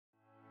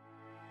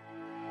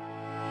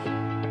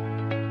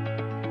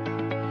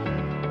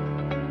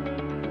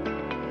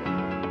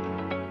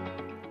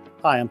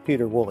Hi, I'm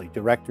Peter Woolley,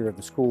 Director of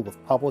the School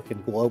of Public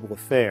and Global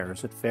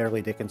Affairs at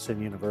Fairleigh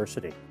Dickinson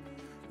University.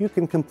 You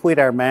can complete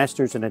our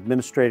Master's in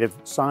Administrative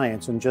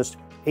Science in just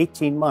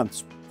 18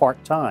 months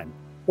part-time,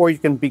 or you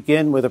can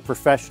begin with a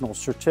professional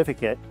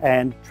certificate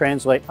and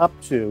translate up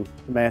to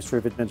the Master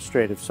of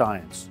Administrative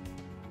Science.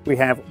 We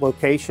have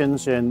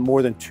locations in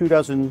more than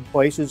 24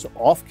 places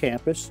off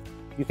campus.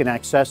 You can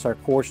access our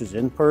courses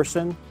in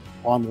person,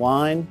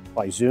 online,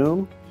 by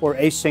Zoom, or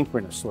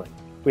asynchronously.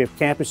 We have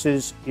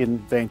campuses in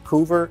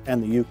Vancouver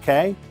and the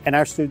UK, and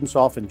our students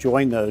often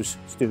join those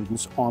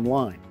students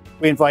online.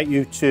 We invite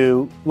you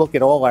to look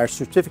at all our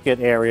certificate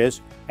areas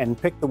and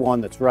pick the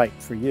one that's right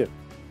for you.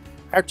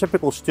 Our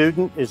typical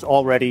student is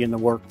already in the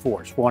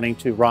workforce, wanting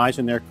to rise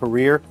in their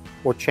career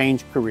or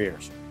change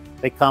careers.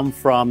 They come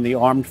from the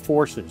armed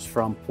forces,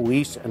 from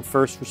police and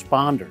first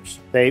responders.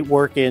 They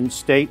work in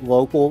state,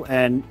 local,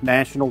 and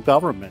national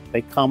government.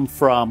 They come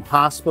from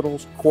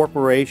hospitals,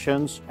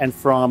 corporations, and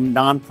from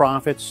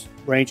nonprofits,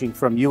 ranging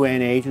from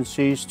UN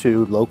agencies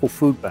to local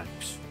food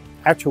banks.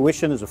 Our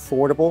tuition is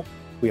affordable.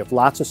 We have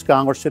lots of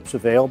scholarships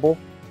available,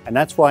 and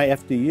that's why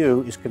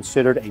FDU is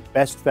considered a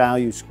best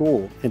value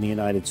school in the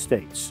United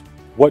States.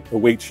 What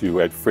awaits you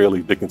at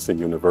Fairleigh Dickinson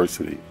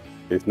University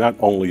is not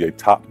only a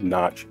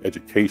top-notch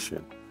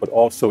education, but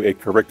also a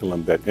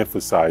curriculum that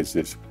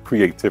emphasizes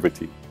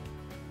creativity,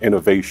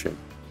 innovation,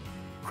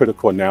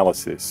 critical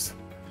analysis,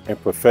 and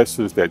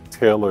professors that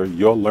tailor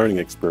your learning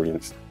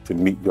experience to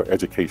meet your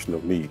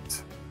educational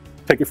needs.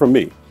 Take it from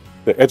me,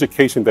 the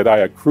education that I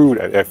accrued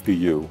at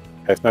FDU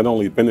has not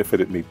only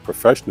benefited me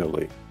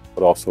professionally,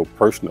 but also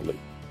personally.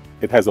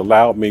 It has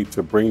allowed me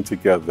to bring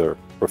together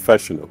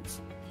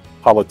professionals,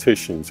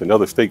 politicians, and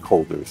other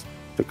stakeholders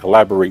to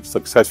collaborate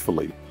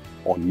successfully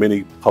on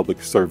many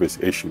public service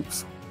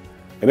issues.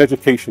 And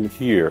education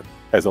here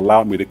has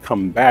allowed me to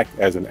come back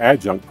as an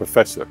adjunct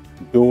professor,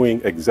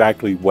 doing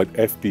exactly what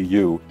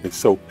FDU is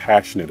so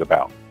passionate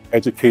about,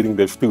 educating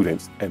their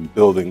students and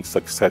building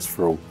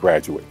successful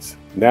graduates.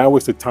 Now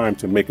is the time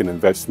to make an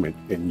investment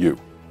in you.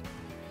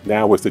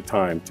 Now is the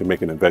time to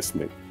make an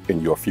investment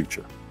in your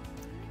future.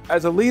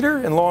 As a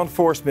leader in law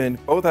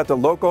enforcement, both at the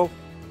local,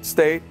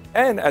 state,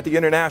 and at the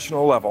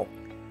international level,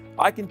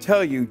 I can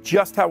tell you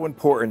just how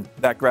important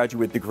that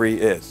graduate degree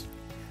is.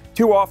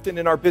 Too often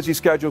in our busy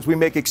schedules, we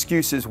make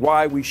excuses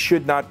why we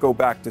should not go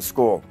back to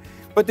school.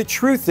 But the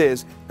truth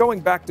is, going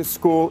back to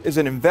school is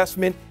an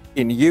investment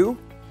in you,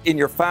 in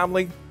your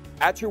family,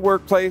 at your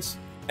workplace,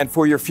 and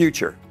for your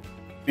future.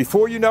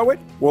 Before you know it,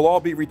 we'll all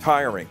be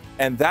retiring,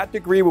 and that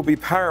degree will be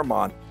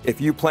paramount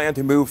if you plan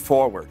to move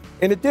forward.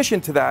 In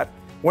addition to that,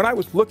 when I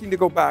was looking to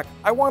go back,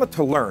 I wanted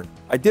to learn.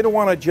 I didn't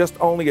want to just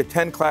only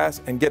attend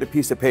class and get a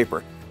piece of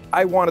paper.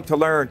 I wanted to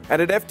learn, and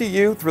at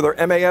FDU, through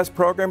their MAS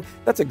program,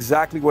 that's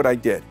exactly what I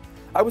did.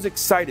 I was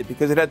excited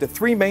because it had the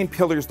three main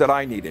pillars that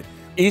I needed: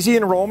 easy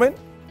enrollment,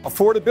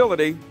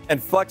 affordability,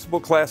 and flexible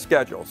class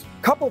schedules.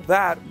 Couple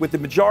that with the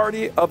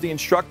majority of the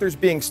instructors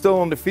being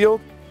still in the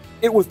field,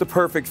 it was the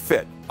perfect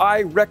fit.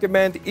 I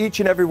recommend each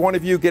and every one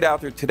of you get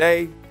out there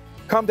today,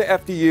 come to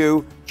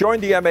FDU, join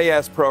the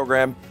MAS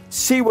program,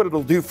 see what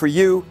it'll do for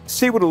you,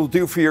 see what it'll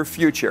do for your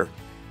future.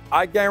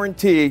 I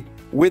guarantee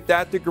with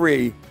that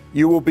degree,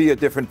 you will be a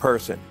different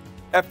person.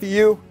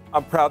 FDU,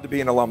 I'm proud to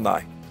be an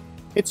alumni.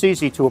 It's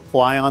easy to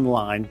apply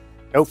online,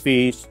 no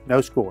fees,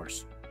 no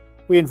scores.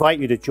 We invite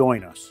you to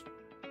join us.